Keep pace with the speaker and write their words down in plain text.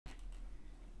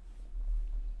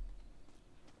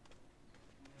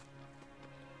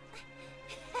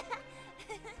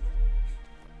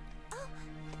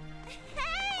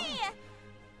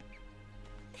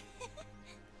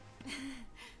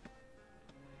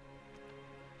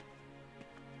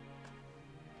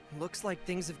Looks like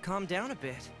things have calmed down a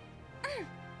bit.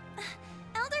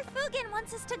 Elder Fugen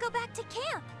wants us to go back to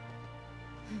camp.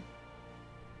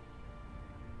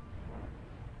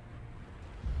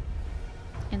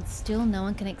 And still no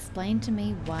one can explain to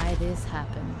me why this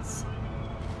happens.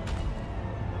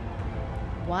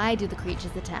 Why do the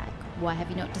creatures attack? Why have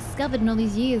you not discovered in all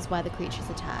these years why the creatures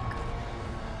attack?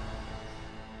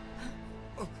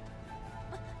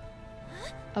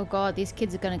 Oh god, these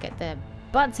kids are gonna get their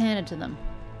butts handed to them.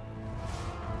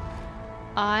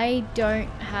 I don't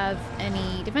have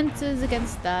any defenses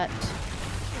against that.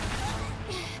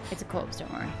 It's a corpse,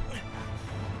 don't worry.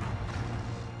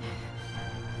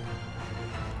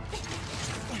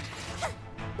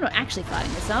 We're not actually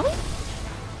fighting this, are we?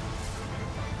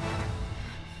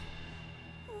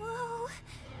 Whoa,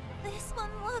 this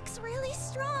one looks really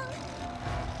strong.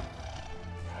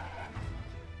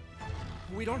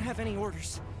 We don't have any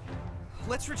orders.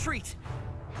 Let's retreat.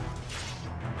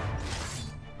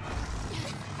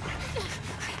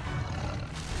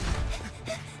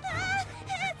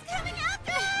 It's coming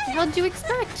after us! What the hell did you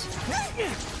expect?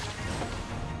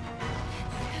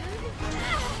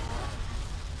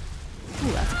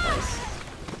 Ooh, that's close.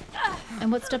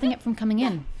 And what's stopping it from coming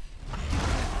in?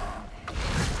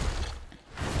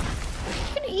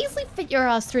 You can easily fit your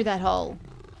ass through that hole.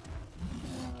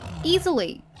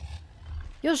 Easily.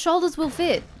 Your shoulders will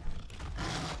fit.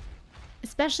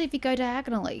 Especially if you go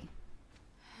diagonally.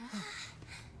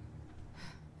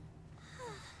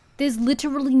 There's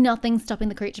literally nothing stopping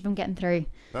the creature from getting through.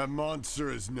 That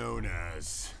monster is known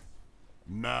as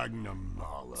Magnum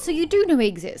Malo. So you do know he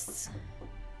exists.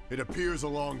 It appears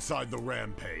alongside the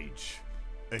Rampage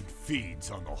and feeds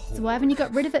on the whole. So why haven't you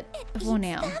got rid of it before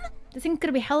now? This thing's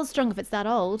gonna be hella strong if it's that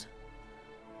old.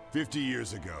 50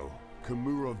 years ago,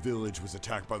 Kamura village was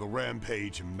attacked by the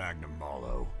Rampage and Magnum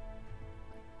Malo.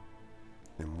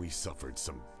 And we suffered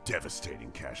some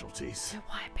devastating casualties. So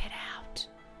wipe it out.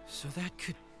 So that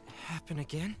could happen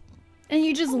again? And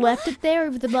you just left it there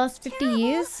over the last 50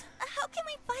 years? How can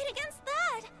we fight against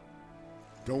that?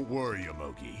 Don't worry,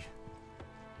 Yomogi.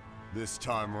 This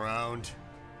time around,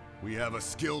 we have a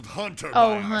skilled hunter by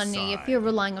Oh, our honey, side. if you're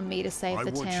relying on me to save I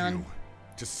the want town, you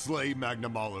to slay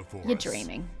Magnum Malo for you're us.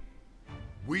 dreaming.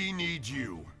 We need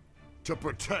you to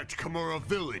protect Kamura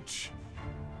village.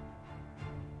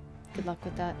 Good luck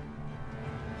with that.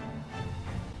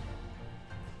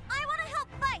 I want to help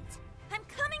fight. I'm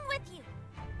coming with you.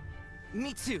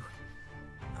 Me too.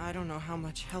 I don't know how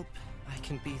much help I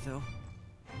can be, though.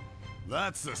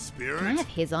 That's the spirit. Can I have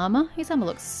his armor? His armor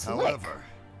looks slick. However,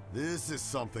 this is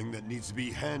something that needs to be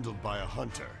handled by a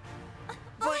hunter.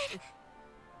 But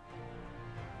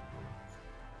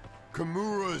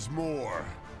Kamura is more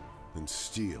than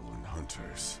steel and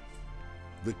hunters.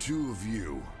 The two of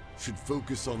you should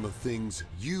focus on the things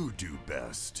you do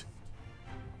best.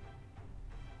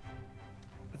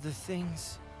 The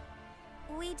things...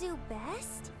 we do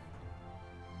best?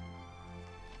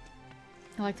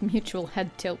 I like the mutual head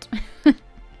tilt.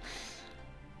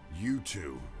 You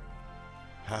two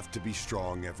have to be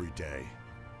strong every day.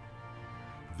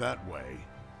 That way,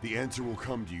 the answer will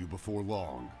come to you before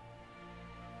long.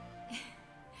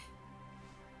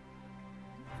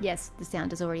 Yes, the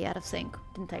sound is already out of sync.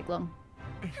 Didn't take long.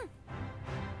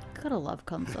 Gotta love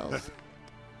consoles.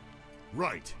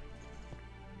 Right.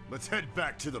 Let's head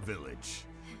back to the village.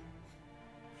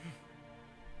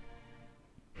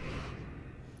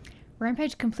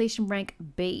 Rampage completion rank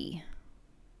B.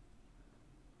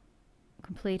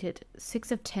 Completed.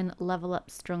 6 of 10 level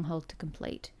up stronghold to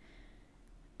complete.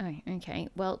 Oh, okay.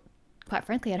 Well, quite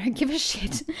frankly, I don't give a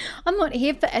shit. I'm not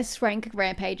here for S rank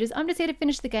rampages. I'm just here to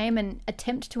finish the game and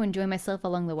attempt to enjoy myself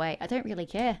along the way. I don't really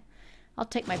care. I'll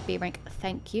take my B rank,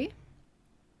 thank you.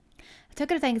 A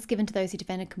token of thanks given to those who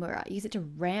defended Kamura. Use it to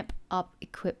ramp up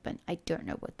equipment. I don't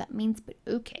know what that means, but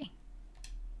okay.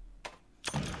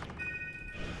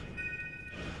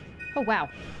 Oh, wow.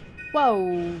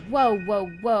 Whoa, whoa, whoa,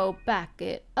 whoa. Back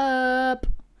it up.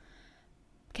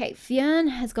 Okay, Fjern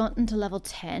has gotten to level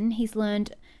 10. He's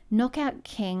learned Knockout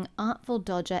King, Artful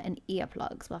Dodger, and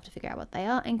Earplugs. We'll have to figure out what they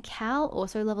are. And Cal,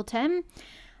 also level 10.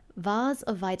 Vase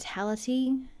of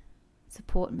Vitality.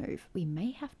 Support move. We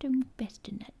may have to invest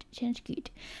in that. Sounds good.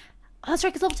 Oh, that's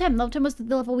right, it's level 10. Level 10 was the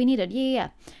level we needed.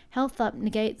 Yeah. Health up,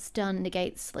 negate stun,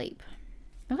 negate sleep.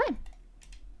 Okay.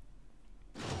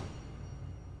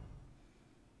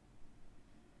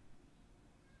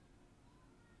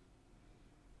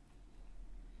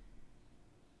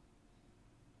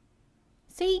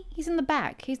 See? He's in the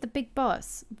back. He's the big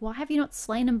boss. Why have you not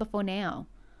slain him before now?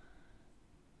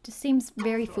 Just seems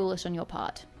very foolish on your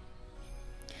part.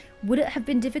 Would it have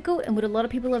been difficult and would a lot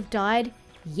of people have died?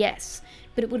 Yes,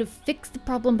 but it would have fixed the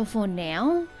problem before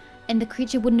now, and the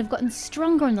creature wouldn't have gotten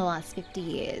stronger in the last 50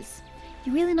 years.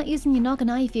 You're really not using your noggin,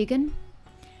 are you, Fugan?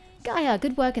 Gaia,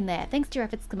 good work in there. Thanks to your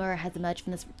efforts, Kamura has emerged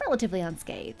from this relatively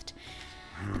unscathed.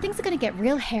 But things are going to get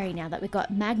real hairy now that we've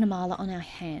got Magnamala on our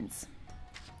hands.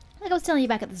 Like I was telling you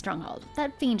back at the stronghold,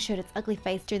 that fiend showed its ugly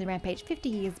face during the rampage 50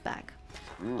 years back.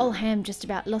 Old Ham just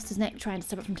about lost his neck trying to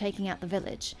stop it from taking out the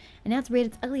village, and now it's reared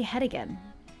its ugly head again.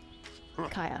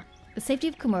 Kaya, the safety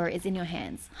of Kamura is in your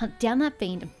hands. Hunt down that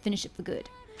fiend and finish it for good.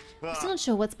 I'm still not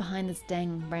sure what's behind this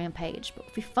dang rampage, but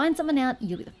if we find someone out,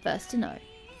 you'll be the first to know.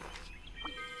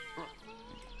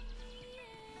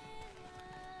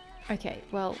 Okay,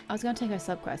 well, I was going to take her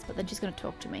subquest, but then she's going to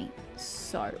talk to me.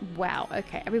 So, wow,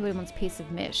 okay, everybody wants a piece of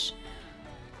Mish.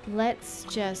 Let's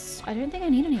just... I don't think I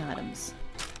need any items.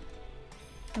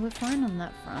 And we're fine on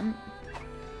that front.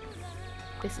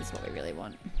 This is what we really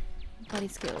want. Bloody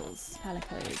skills,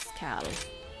 palicos, cal.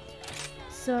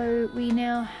 So, we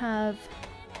now have...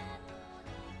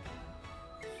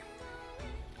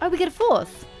 Oh, we get a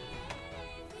fourth!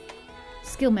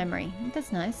 Skill memory.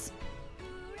 That's nice.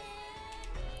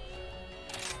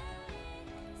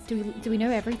 Do we know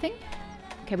everything?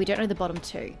 Okay, we don't know the bottom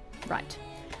two. Right.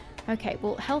 Okay,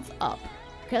 well, health up.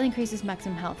 Greatly increases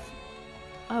maximum health.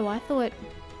 Oh, I thought...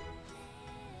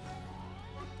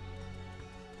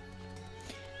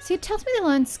 See, it tells me they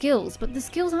learn skills, but the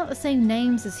skills aren't the same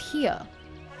names as here.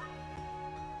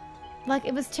 Like,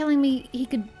 it was telling me he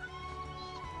could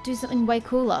do something way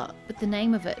cooler with the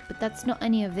name of it, but that's not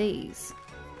any of these.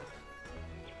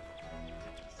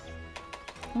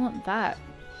 I want that.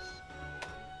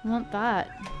 I want that.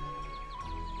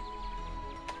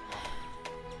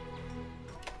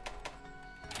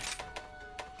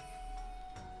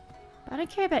 But I don't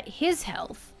care about his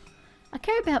health. I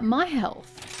care about my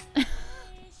health.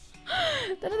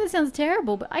 I know this sounds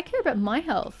terrible, but I care about my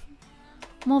health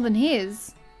more than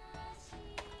his.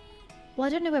 Well, I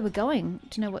don't know where we're going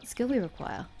to know what skill we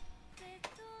require.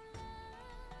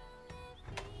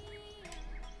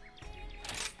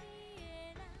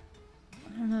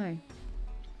 I don't know.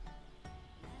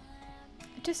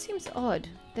 It just seems odd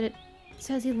that it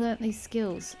says he learnt these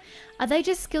skills. Are they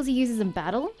just skills he uses in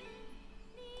battle?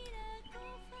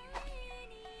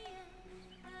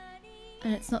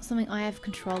 And it's not something I have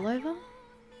control over?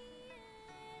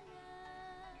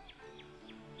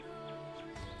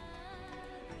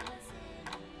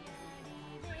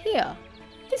 Here.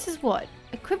 This is what?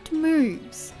 Equipped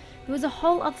moves. There was a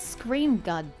whole other screen,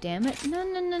 god damn it. No,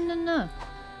 no, no, no, no.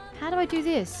 How do I do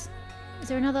this? Is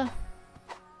there another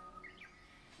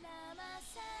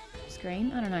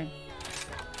screen? I don't know.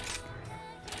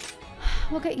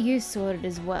 We'll get you sorted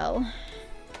as well.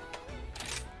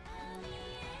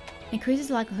 Increases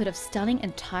the likelihood of stunning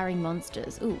and tiring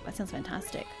monsters. Ooh, that sounds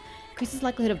fantastic. Increases the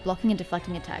likelihood of blocking and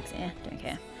deflecting attacks. Don't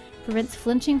care. Prevents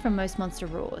flinching from most monster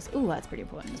roars. Ooh, that's pretty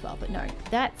important as well. But no,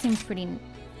 that seems pretty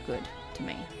good to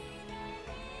me.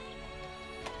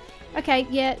 Okay,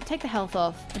 yeah, take the health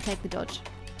off and take the dodge.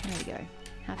 There we go.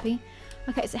 Happy?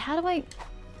 Okay, so how do I...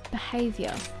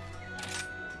 Behavior.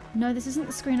 No, this isn't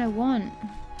the screen I want.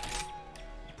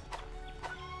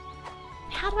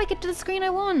 How do I get to the screen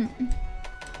I want?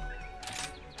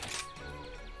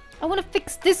 I want to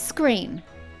fix this screen.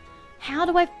 How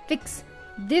do I fix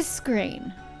this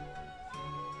screen?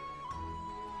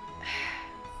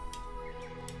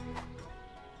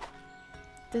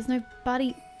 There's no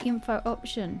buddy info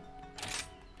option.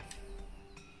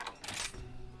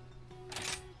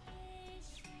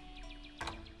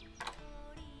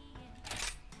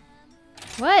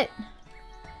 What?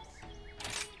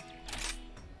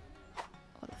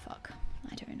 What the fuck?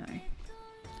 I don't know.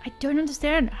 I don't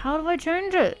understand. How do I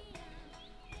change it?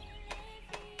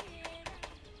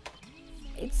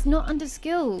 It's not under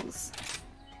skills.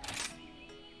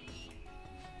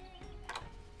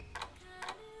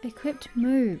 Equipped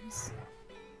moves.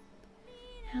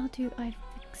 How do I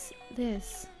fix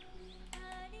this?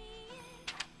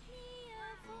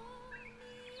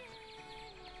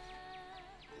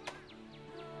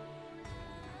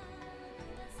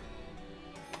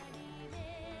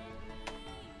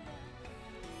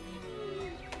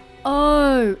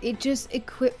 Oh, it just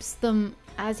equips them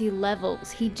as he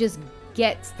levels. He just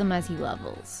gets them as he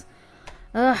levels.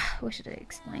 Ugh, wish I had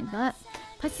explained that.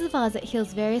 Places a vase that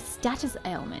heals various status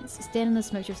ailments. Stand in the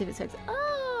smoke to receive its effects.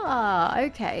 Ah,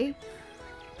 okay.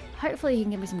 Hopefully he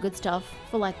can give me some good stuff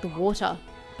for like the water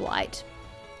blight.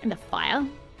 And the fire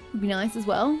would be nice as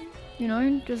well. You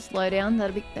know, just slow down,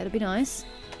 that'd be nice.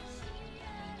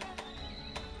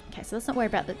 Okay, so let's not worry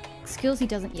about the skills he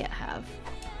doesn't yet have.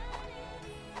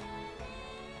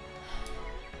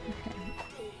 Okay.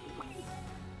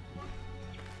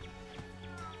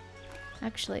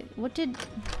 Actually, what did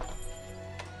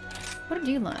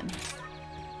you learn?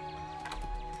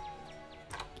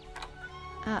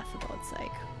 Ah, for God's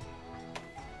sake.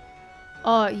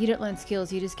 Oh, you don't learn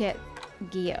skills, you just get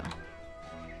gear.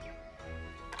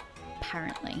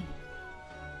 Apparently.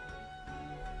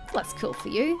 Well, that's cool for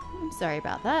you. I'm sorry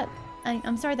about that.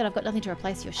 I'm sorry that I've got nothing to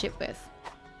replace your ship with.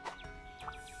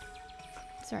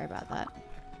 Sorry about that.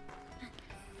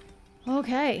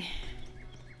 Okay.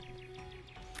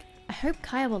 I hope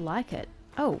Kaya will like it.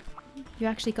 Oh, you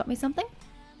actually got me something?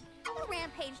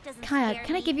 Rampage doesn't Kaya, scare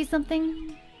can I me. give you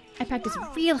something? I practiced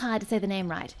real hard to say the name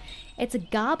right. It's a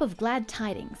garb of glad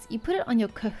tidings. You put it on your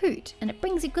Kahoot and it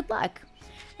brings you good luck.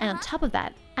 And on top of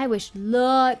that, I wish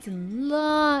lots and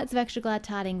lots of extra glad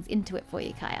tidings into it for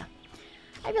you, Kaya.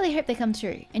 I really hope they come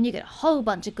true and you get a whole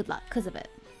bunch of good luck because of it.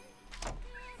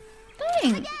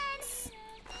 Thanks!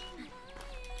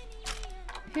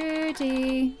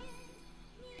 Hootie.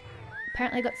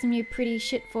 Apparently I got some new pretty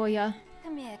shit for ya.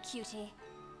 Come here, cutie.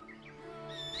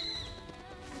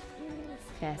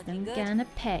 First Looking I'm good. gonna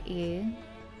pet you.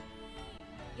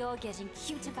 You're getting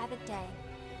cuter by the day.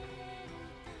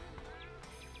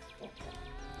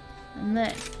 And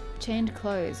then, chained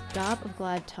clothes, garb of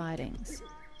glad tidings.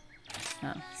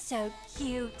 Oh, So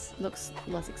cute. looks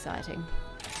less exciting.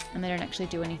 And they don't actually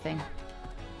do anything.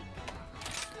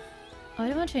 Oh, I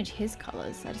don't want to change his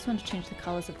colours. I just want to change the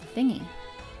colours of the thingy.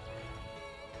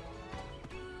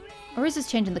 Or is this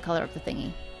changing the colour of the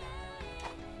thingy?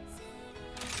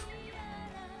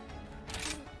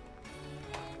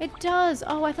 It does!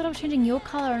 Oh, I thought I was changing your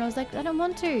colour and I was like, I don't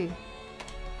want to.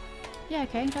 Yeah,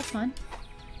 okay, that's fine.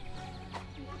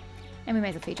 And we may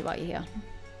as well feature while you're here.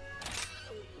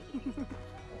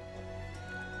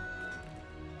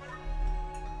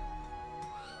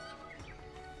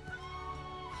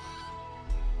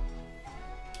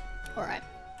 Alright.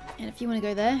 And if you want to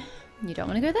go there, you don't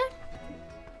want to go there?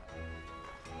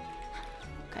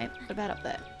 Okay, what about up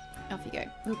there? Off you go.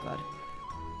 Oh god.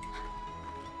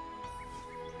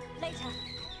 Later.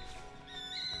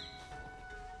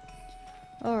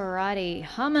 Alrighty,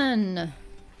 hummin'.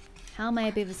 How may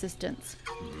I be of assistance?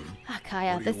 Ah,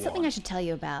 Kaya, there's something I should tell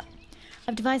you about.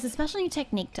 I've devised a special new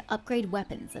technique to upgrade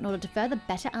weapons in order to further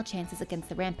better our chances against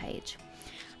the Rampage.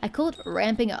 I call it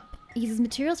ramping up. It uses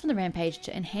materials from the Rampage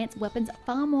to enhance weapons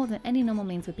far more than any normal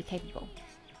means would be capable.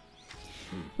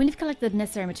 When you've collected the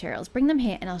necessary materials, bring them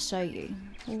here and I'll show you.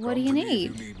 What do you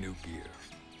need? You need new gear.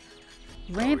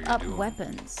 Ramp How are up you doing?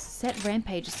 weapons. Set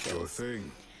Rampage Sure skills.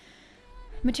 thing.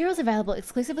 Materials available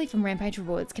exclusively from Rampage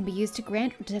rewards can be used to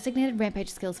grant designated Rampage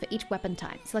skills for each weapon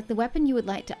type. Select the weapon you would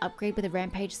like to upgrade with a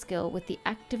Rampage skill with the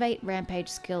Activate Rampage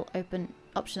skill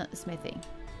option at the smithy.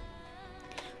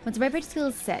 Once a Rampage skill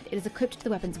is set, it is equipped to the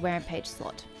weapon's Rampage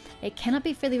slot. It cannot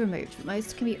be freely removed, but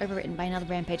most can be overwritten by another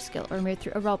Rampage skill or removed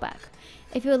through a rollback.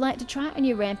 If you would like to try a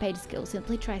new Rampage skill,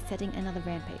 simply try setting another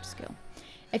Rampage skill.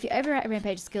 If you overwrite a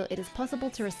Rampage skill, it is possible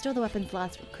to restore the weapon's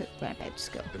last equipped Rampage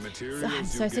skill. The materials I'm you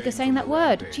so sick gain of saying from that the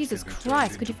word. Rampage Jesus can be Christ,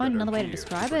 turned could you into find better another way to gear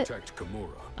describe it? protect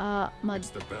Kamura. My It's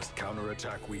the best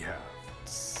counterattack we have.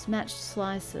 smashed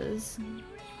slices.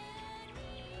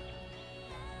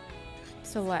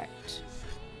 Select.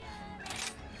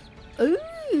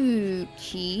 Ooh,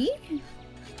 key.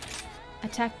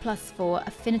 Attack +4,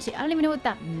 affinity. I don't even know what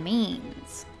that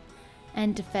means.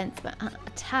 And defense, but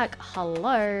attack.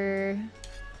 Hello.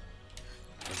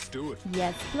 Let's do it.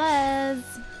 Yes, please.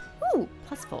 Ooh,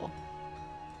 +4.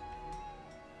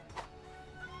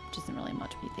 Which isn't really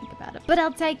much when you think about it, but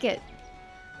I'll take it.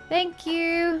 Thank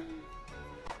you.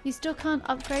 You still can't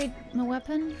upgrade my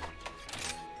weapon?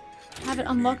 Haven't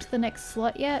unlocked the next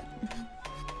slot yet?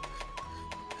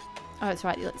 Oh, that's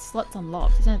right. The slot's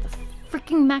unlocked. You don't have the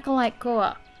freaking Macalite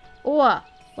core. Or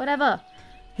whatever.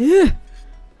 Ugh.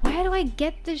 Where do I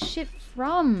get this shit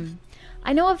from?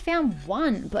 I know I've found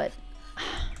one, but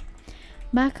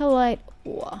Macalite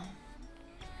ore.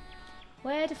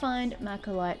 Where to find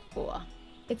Macalite ore?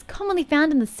 It's commonly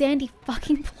found in the sandy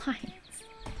fucking plains.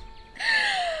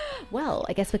 Well,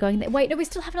 I guess we're going there. Wait, no, we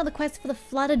still have another quest for the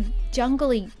flooded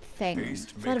jungle-y thing.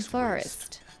 Haste Flooded makes forest.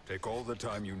 waste. Take all the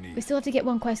time you need. We still have to get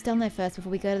one quest done there first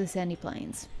before we go to the sandy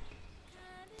plains.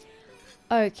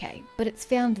 Okay, but it's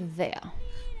found there.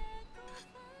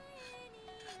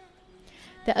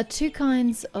 There are two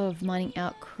kinds of mining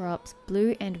outcrops,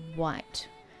 blue and white.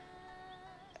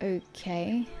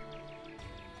 Okay.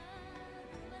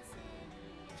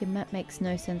 Your map makes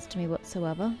no sense to me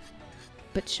whatsoever,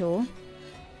 but sure.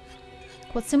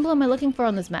 What symbol am I looking for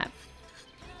on this map?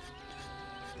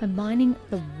 For mining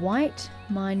the white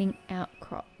mining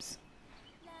outcrops.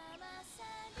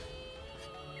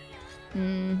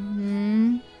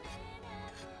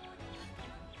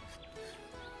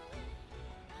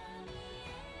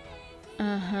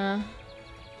 Uh-huh.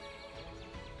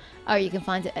 Oh, you can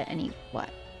find it at any,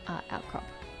 outcrop.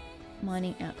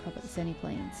 Mining outcrop at the Sunny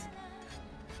Plains.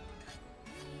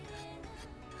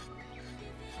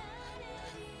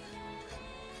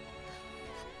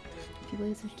 If you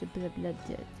believe to blah blah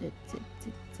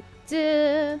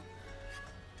blah.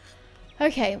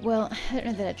 Okay, well, I don't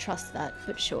know that I trust that,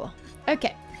 but sure.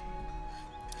 Okay.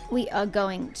 We are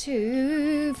going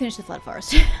to finish the Flood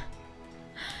Forest.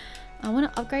 I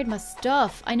want to upgrade my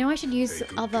stuff. I know I should use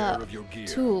other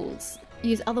tools,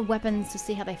 use other weapons to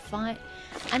see how they fight.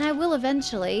 And I will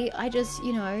eventually. I just,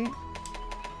 you know,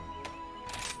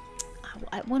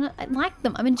 I like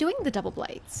them. I'm enjoying the double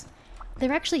blades.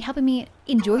 They're actually helping me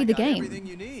enjoy the game. Everything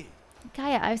you need.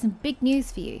 Kaya, I have some big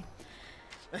news for you.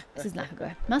 This is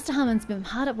Nakago. Master Harmon's been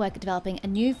hard at work at developing a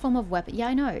new form of weapon. Yeah,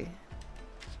 I know.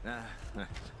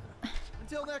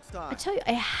 Until next time. I tell you,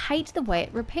 I hate the way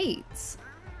it repeats.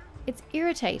 It's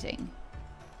irritating.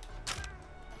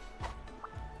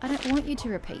 I don't want you to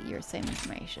repeat your same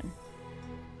information.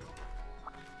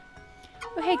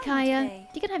 Oh, hey Kaya.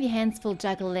 You can have your hands full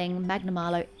juggling Magnum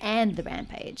Arlo and the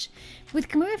Rampage. With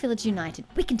Kamura Village united,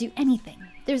 we can do anything.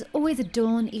 There's always a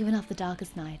dawn even after the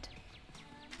darkest night.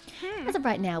 As of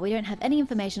right now, we don't have any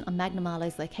information on Magnum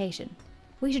Arlo's location.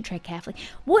 We should tread carefully.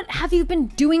 What have you been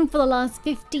doing for the last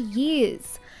 50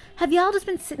 years? Have y'all just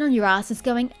been sitting on your asses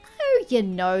going, oh, you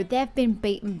know, they've been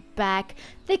beaten back.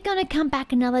 They're gonna come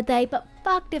back another day, but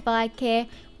fucked if I care.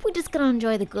 We're just gonna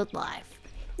enjoy the good life.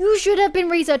 You should have been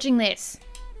researching this.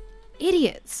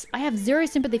 Idiots. I have zero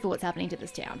sympathy for what's happening to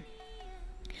this town.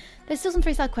 There's still some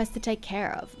 3-star quests to take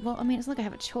care of. Well, I mean, it's not like I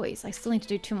have a choice. I still need to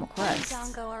do 2 more quests.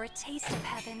 Dango are a taste of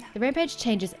heaven. The Rampage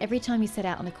changes every time you set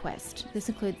out on a quest. This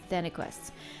includes standard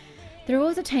quests. The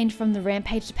rewards obtained from the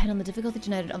Rampage depend on the difficulty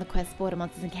denoted on the quest board or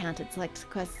monsters encountered. Select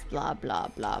quests, blah, blah,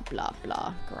 blah, blah,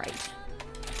 blah. Great.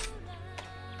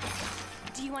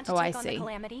 Do you want to take on the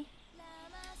Calamity?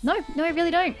 No, I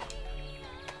really don't.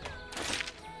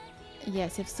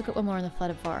 Yes, I've still got one more in the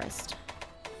Flooded Forest.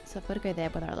 So I've got to go there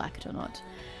whether I like it or not.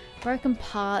 Broken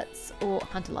parts or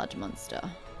hunt a large monster.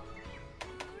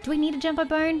 Do we need a jumbo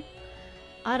bone?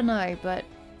 I don't know, but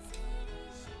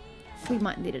we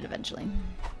might need it eventually.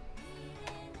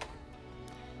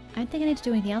 I don't think I need to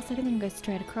do anything else. I think I can go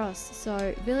straight across.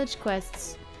 So, village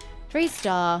quests,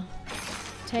 3-star.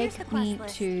 Take me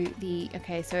to the...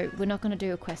 Okay, so we're not going to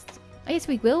do a quest. Oh, yes,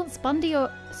 we will. Spongy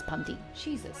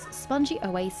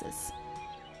Oasis.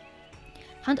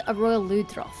 Hunt a Royal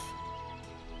Ludroth.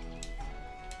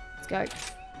 Let's go.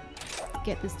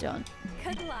 Get this done.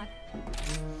 Good luck.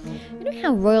 You know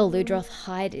how Royal Ludroth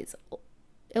hide is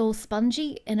all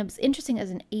spongy? And it was interesting as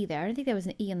an E there. I don't think there was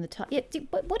an E on the top. Yeah,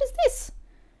 what is this?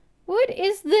 What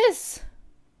is this?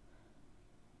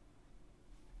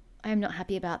 I am not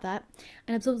happy about that.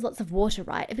 And absorbs lots of water,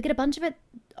 right? If we get a bunch of it...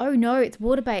 Oh no, it's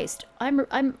water-based. I'm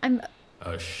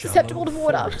susceptible to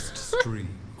water.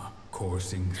 Stream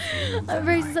coursing through the I'm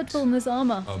very night. susceptible in this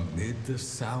armor. Amid the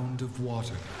sound of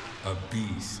water, a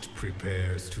beast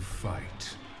prepares to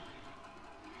fight.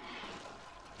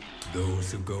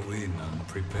 Those who go in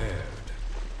unprepared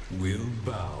will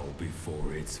bow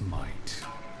before its might.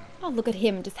 Oh, look at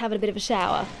him, just having a bit of a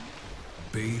shower.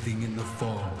 Bathing in the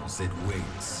falls, it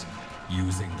waits,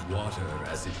 using water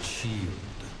as its shield.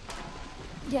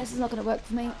 Yeah, this is not going to work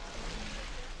for me.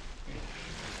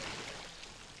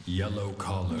 Yellow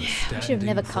collar I should have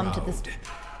never come to this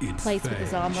its place with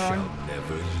this armor shall on.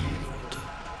 never yield.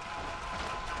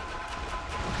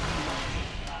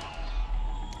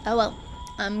 Oh well,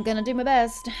 I'm going to do my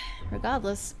best,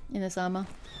 regardless, in this armor.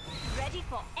 Ready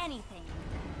for anything.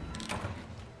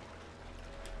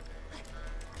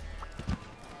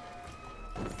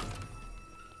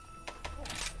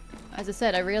 As I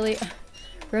said, I really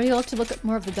like to look at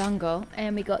more of the Dango,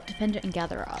 and we got Defender and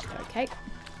Gatherer up, okay?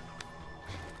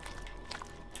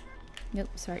 Nope,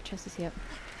 sorry, chest is here.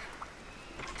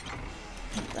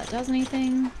 If that does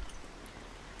anything.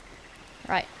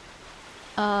 Right.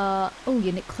 Oh,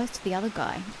 you're close to the other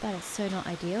guy. That is so not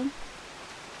ideal.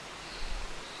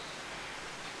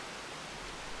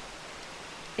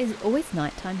 Is it always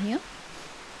nighttime here?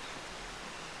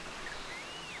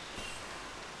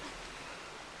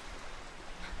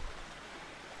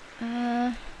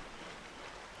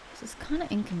 This is kind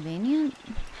of inconvenient.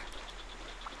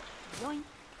 Yoink.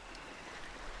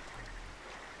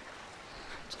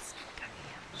 Just go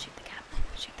here. Shoot the cap.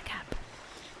 Shoot the cap.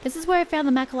 This is where I found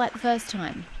the Macrolite the first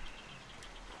time.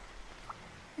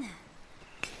 Yeah,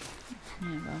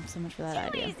 well, so much for that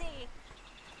idea. Easy.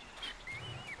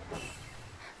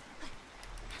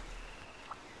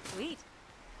 Sweet.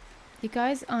 You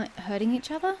guys aren't hurting each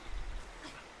other?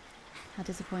 How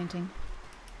disappointing.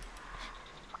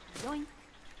 Yoink.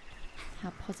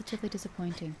 How positively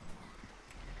disappointing.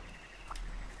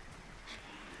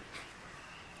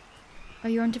 Oh,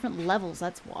 you're on different levels,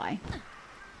 that's why.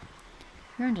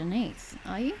 You're underneath,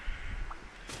 are you?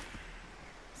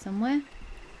 Somewhere?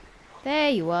 There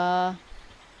you are.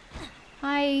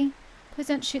 Hi. Please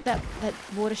don't shoot that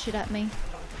water shit at me.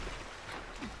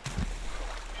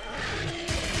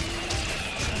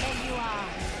 There you are.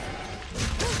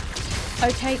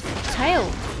 Okay,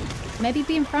 tail. Maybe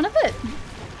be in front of it.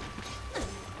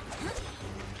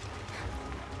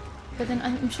 But then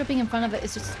I'm sure being in front of it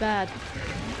is just as bad.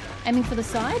 Aiming for the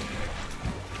side?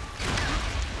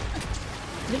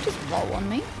 Did it just roll on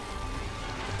me?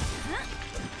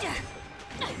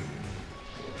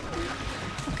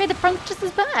 Okay, the front's just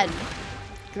as bad.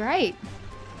 Great.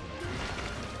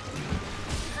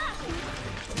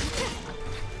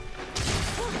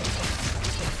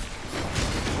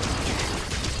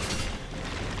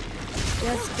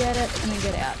 Just get it and then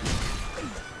get out.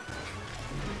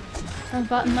 Wrong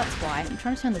button, that's why. I'm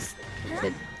trying to turn the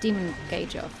demon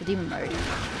gauge off, the demon mode. I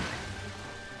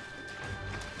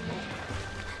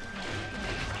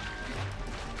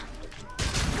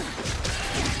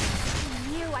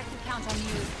knew I could count on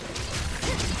you.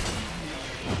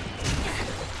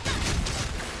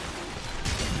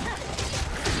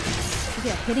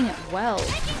 Yeah, hitting it well.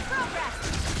 Making progress.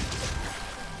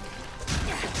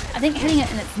 I think hitting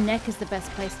it in its neck is the best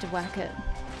place to whack it.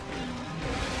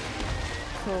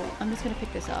 Cool. I'm just gonna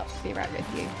pick this up. Be right with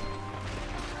you.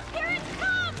 Here it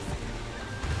comes.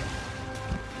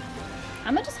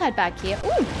 I'm gonna just hide back here.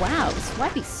 Oh wow,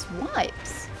 swipey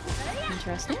swipes.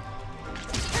 Interesting.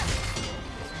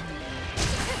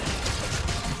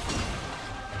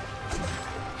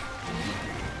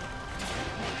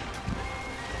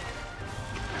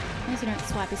 Please don't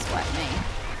swipey swipe me.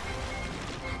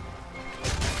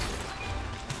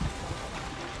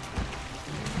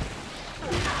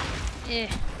 Yeah.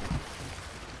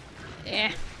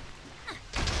 Yeah.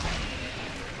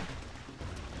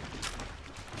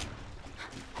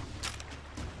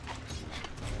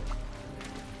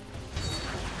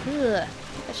 Ugh. Get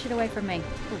that shit away from me.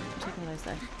 Ooh, take all those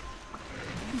though.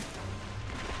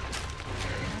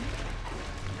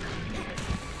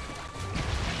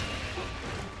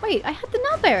 Wait, I had the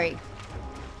nutberry.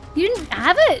 You didn't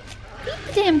have it? Eat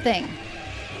the damn thing.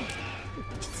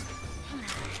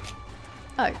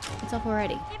 Oh, it's off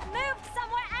already. It moved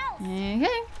somewhere else.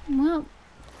 Okay, well,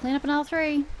 clean up another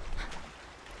 3. Is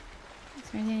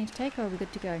there anything I need to take or are we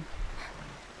good to go?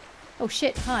 Oh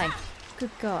shit, hi. Good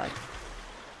god.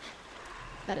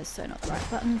 That is so not the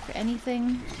right button for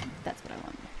anything. That's what I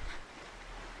want.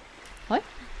 Hello?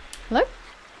 Hello?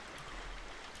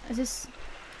 Is this...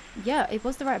 Yeah, it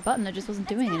was the right button, it just wasn't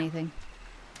doing anything.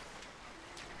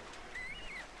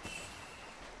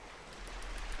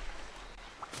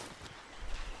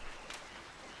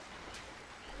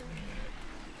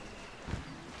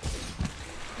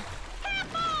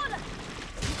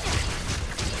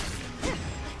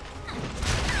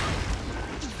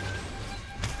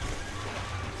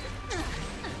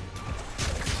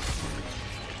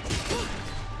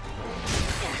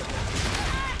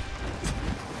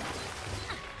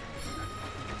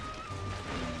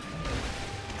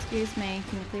 Excuse me,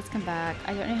 can you please come back?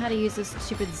 I don't know how to use this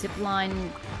stupid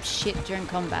zipline shit during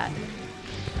combat.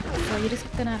 So you're just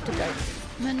gonna have to go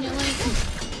manually.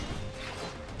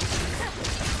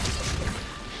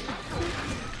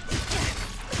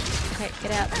 Okay,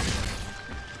 get out.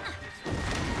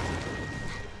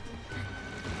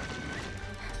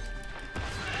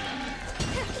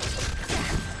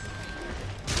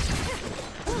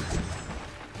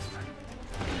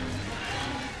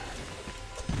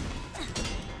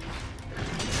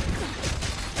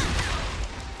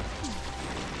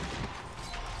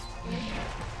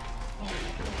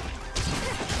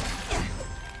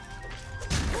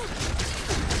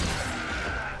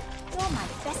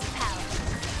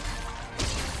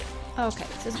 Okay,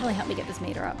 so it doesn't really help me get this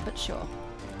meter up, but sure.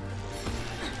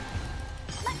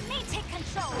 Let me take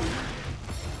control.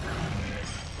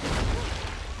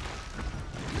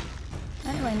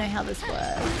 I don't really know how this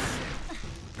works.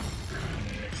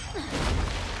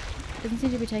 Doesn't seem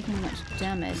to be taking much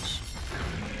damage.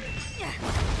 Yeah,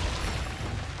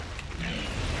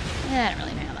 I don't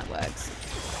really know how that works.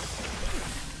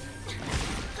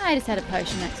 I just had a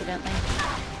potion accidentally.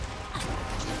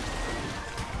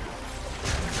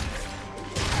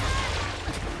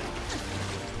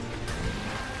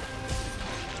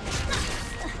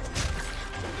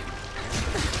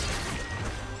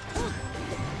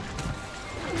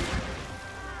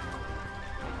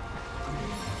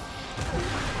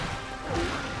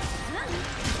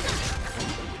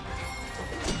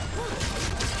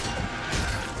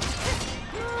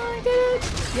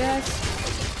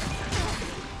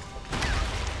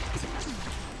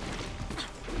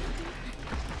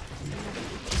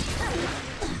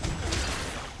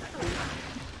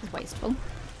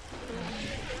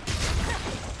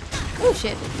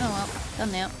 shit. Oh well,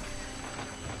 done now.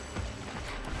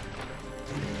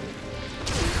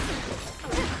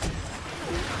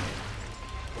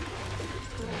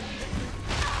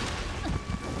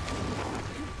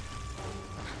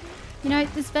 You know,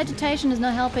 this vegetation is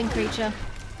not helping, creature.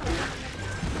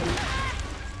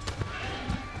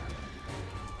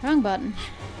 Wrong button.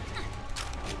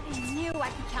 I knew I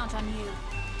could count on you.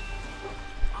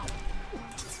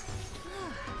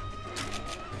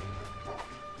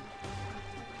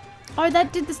 Oh,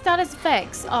 that did the status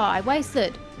effects. Oh, I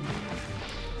wasted.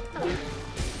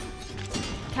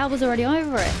 Cal was already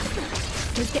over it.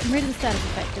 He was getting rid of the status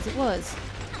effect as it was.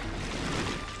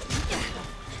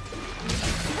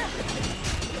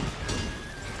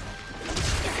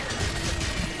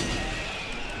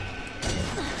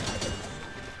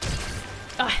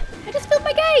 Ah, I just filled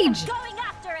my gauge! Going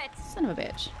after it. Son of a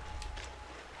bitch.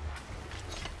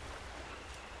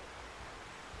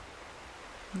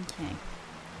 Okay.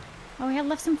 Oh, we had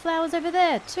left some flowers over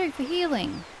there too for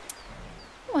healing.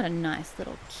 What a nice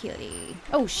little kitty.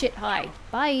 Oh shit, hi.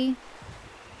 Bye.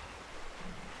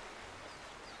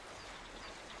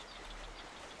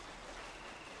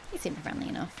 He seemed friendly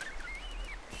enough.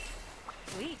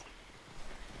 Sweet.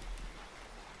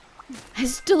 I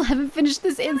still haven't finished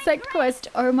this insect quest.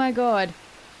 Oh my god.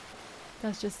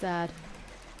 That's just sad.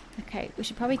 Okay, we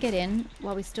should probably get in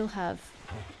while we still have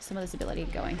some of this ability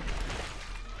going.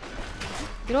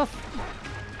 Get off.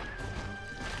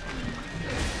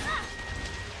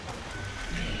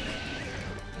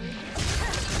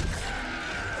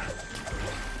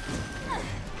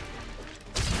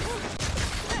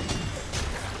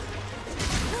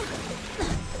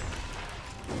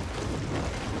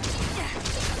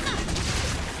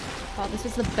 Oh, this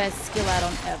is the best skill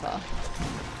add-on ever.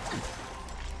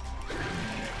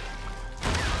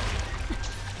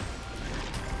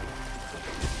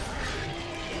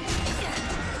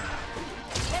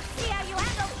 Let's see how you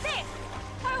handle this.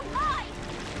 Oh my!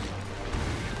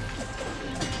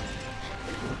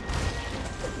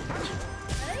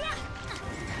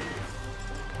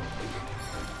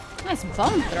 Nice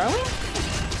bomb throwing.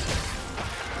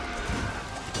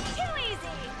 Too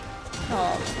easy.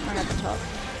 Oh, right at the top.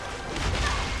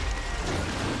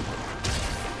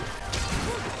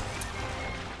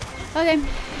 Okay,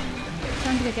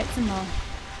 time to go get some more.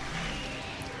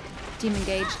 Demon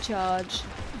gauge charge.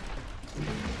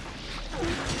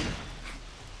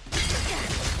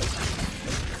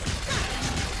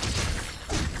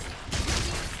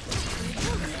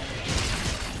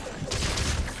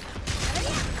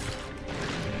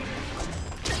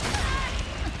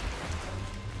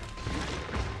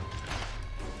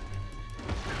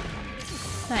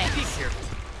 Thanks.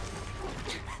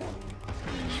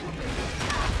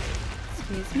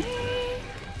 Excuse me.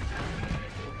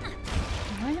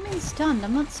 Why am I stunned?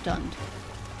 I'm not stunned.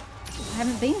 I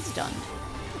haven't been stunned.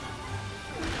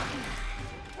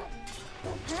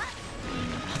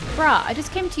 Bruh, I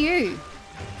just came to you.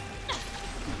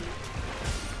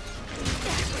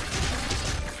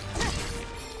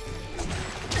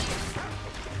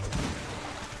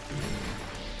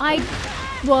 I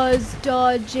was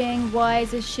dodging. Why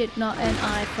is this shit not an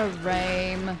eye for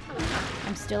frame?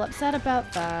 I'm still upset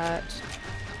about that.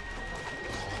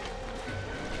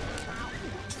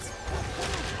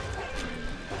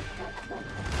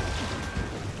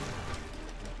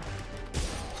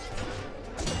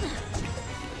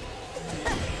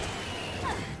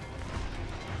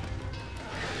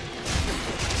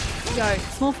 Go,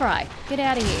 small fry. Get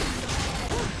out of here.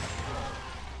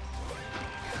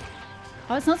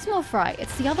 Oh, it's not small fry.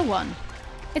 It's the other one.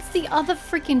 It's the other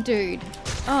freaking dude.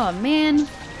 Oh, man.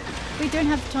 We don't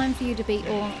have time for you to be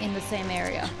all in the same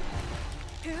area.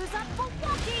 Who's up for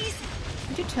walkies?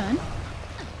 Did you turn?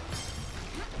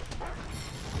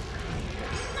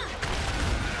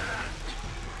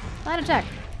 Light attack.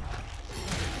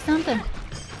 Something.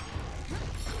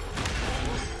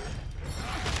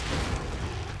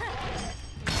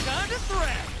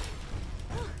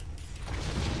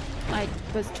 I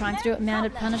was trying to do it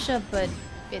mounted Punisher, but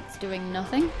it's doing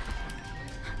nothing.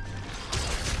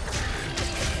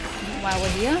 While we're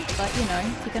here, but you know,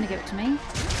 if you're gonna give it to me.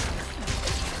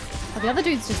 Oh, the other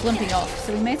dude's just limping off,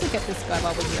 so we may as well get this guy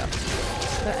while we're here.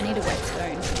 But I need a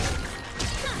whetstone.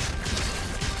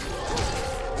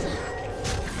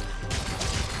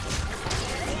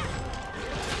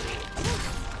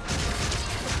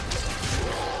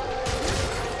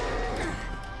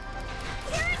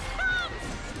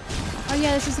 Oh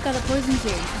yeah, this is the guy that poisons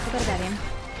you. I forgot about him.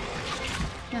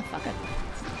 No, fuck it.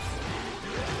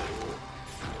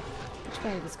 Which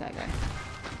way did this guy go?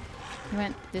 He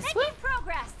went this way?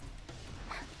 Progress.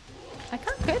 I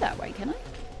can't go that way, can I?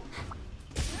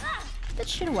 that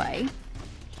shit away?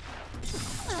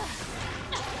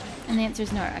 And the answer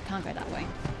is no, I can't go that way.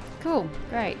 Cool,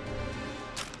 great.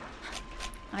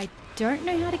 I don't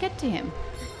know how to get to him.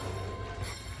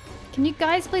 Can you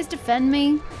guys please defend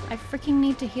me? I freaking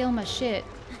need to heal my shit.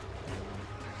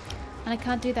 And I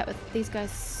can't do that with these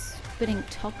guys spitting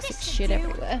toxic shit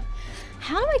everywhere.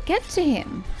 How do I get to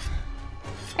him?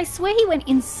 I swear he went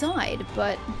inside,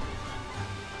 but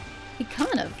he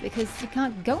can't have because you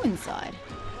can't go inside.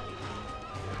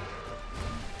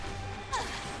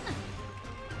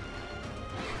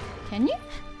 Can you?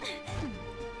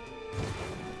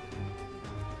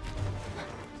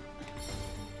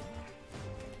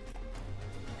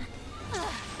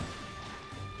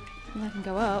 Well, I can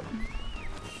go up.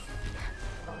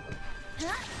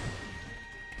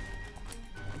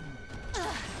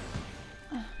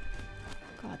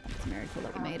 God, that's a miracle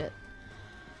that we made it.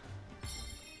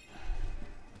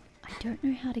 I don't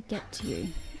know how to get to you.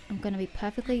 I'm going to be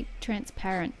perfectly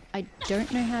transparent. I don't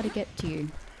know how to get to you.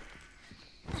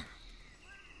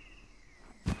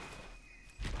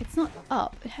 It's not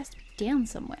up. It has to be down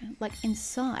somewhere. Like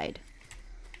inside.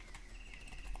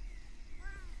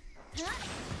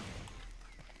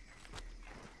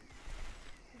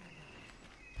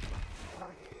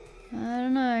 I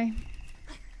don't know.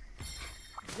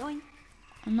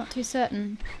 I'm not too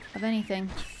certain of anything.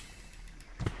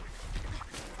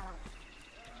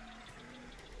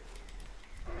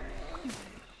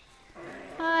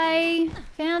 Hi!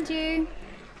 Found you!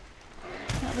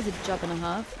 That was a job and a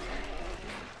half.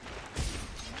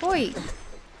 Oi!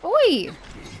 Oi!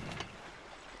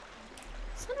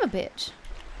 Son of a bitch.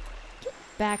 Get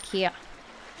back here.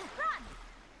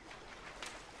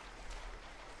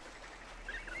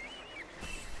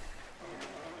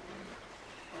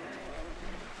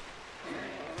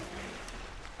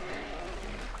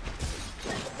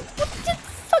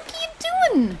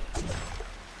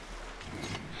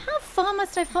 How far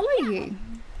must I follow you?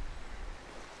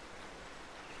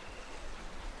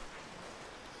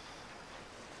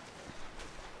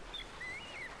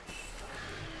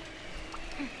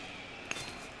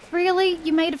 Really?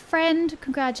 You made a friend?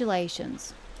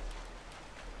 Congratulations.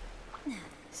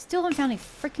 Still haven't found any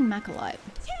freaking Macalite.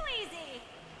 Too easy.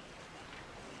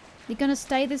 You gonna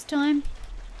stay this time?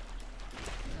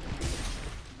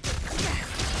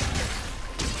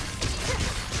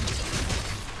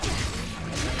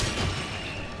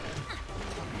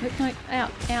 Nope, no,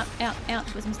 out, out, out, out.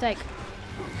 It was a mistake.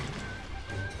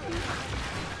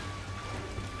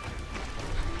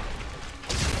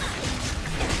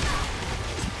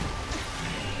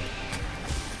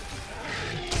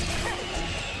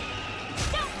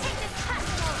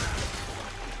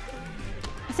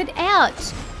 I said out!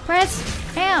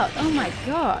 Press out! Oh my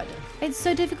god. It's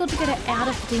so difficult to get it out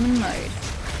of demon mode.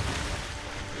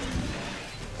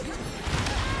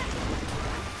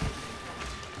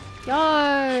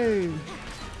 Go!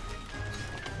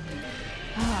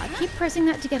 Oh, I keep pressing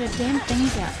that to get her damn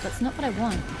things out. That's not what I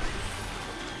want.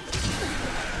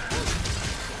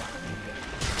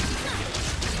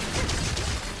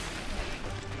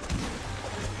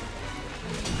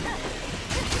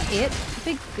 It?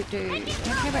 Big dude. I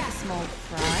don't care about the small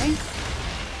fry.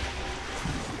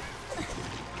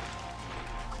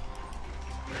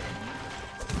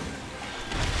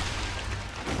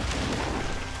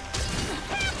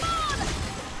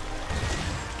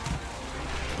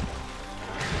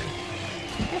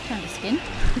 Found a skin. I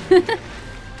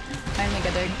think I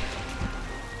do.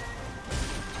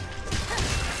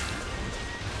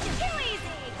 Too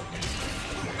easy.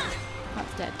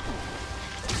 That's dead.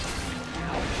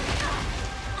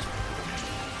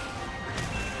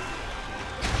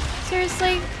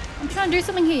 Seriously? I'm trying to do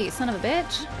something here, you son of a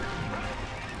bitch.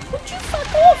 Would you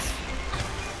fuck off?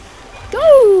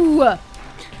 Go!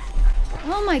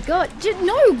 Oh my god.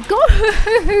 No, go!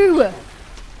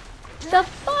 The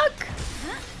fuck?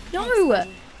 No!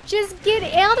 Just get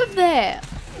out of there!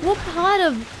 What part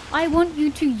of I want you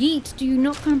to yeet do you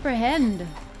not comprehend?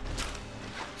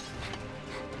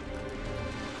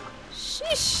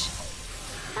 Shish!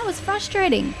 That was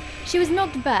frustrating. She was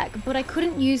knocked back, but I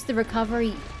couldn't use the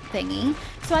recovery thingy,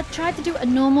 so I tried to do a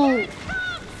normal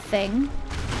thing,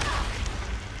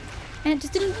 and it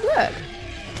just didn't work.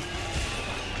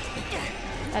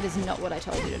 That is not what I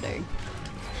told you to do.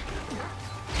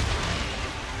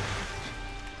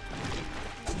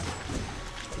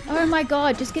 Oh my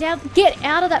god, just get out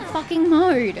of that fucking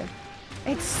mode.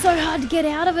 It's so hard to get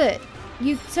out of it.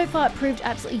 You so far proved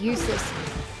absolutely useless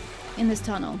in this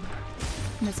tunnel,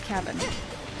 in this cabin.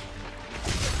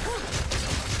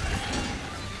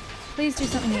 Please do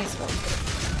something useful.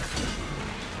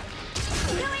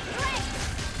 Doing great.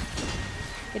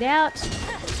 Get out.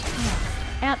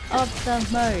 Out of the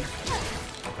mode.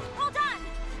 Hold on!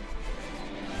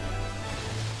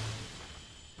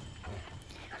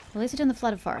 Well, at least we're doing the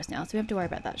flooded forest now, so we don't have to worry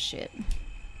about that shit.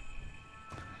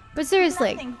 But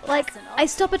seriously, Nothing like, personal. I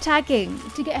stop attacking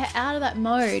to get her out of that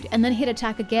mode and then hit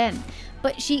attack again.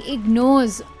 But she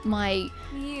ignores my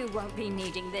You won't be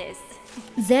needing this.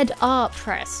 ZR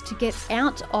press to get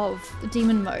out of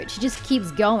demon mode. She just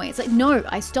keeps going. It's like, no,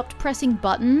 I stopped pressing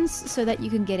buttons so that you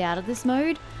can get out of this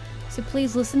mode. So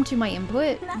please listen to my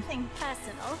input. Nothing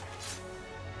personal.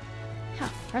 How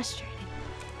frustrating.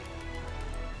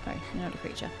 Oh, you're not a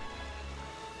creature.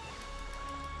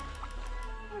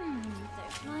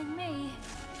 Don't mind me.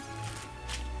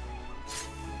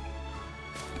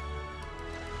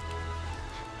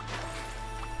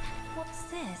 What's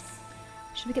this?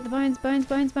 Should we get the bones, bones,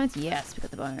 bones, bones? Yes, we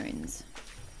got the bones.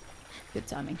 Good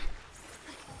timing.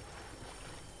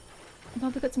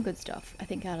 Well, we got some good stuff, I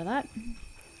think, out of that.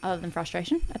 Other than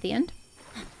frustration at the end.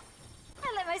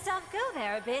 I let myself go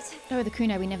there a bit. Oh, the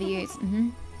Kuno we never use.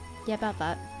 Yeah, about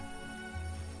that.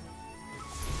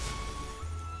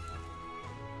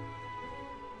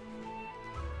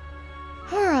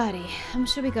 Alrighty, I'm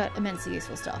sure we got immensely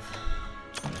useful stuff.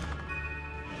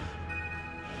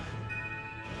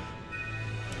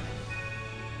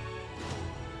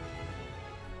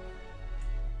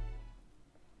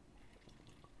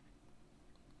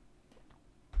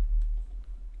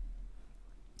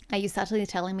 Are you subtly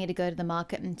telling me to go to the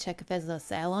market and check if there's a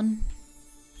sale on?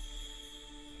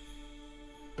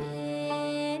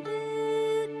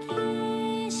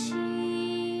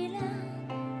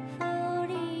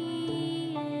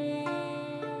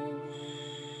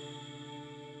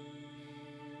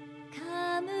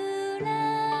 Kamura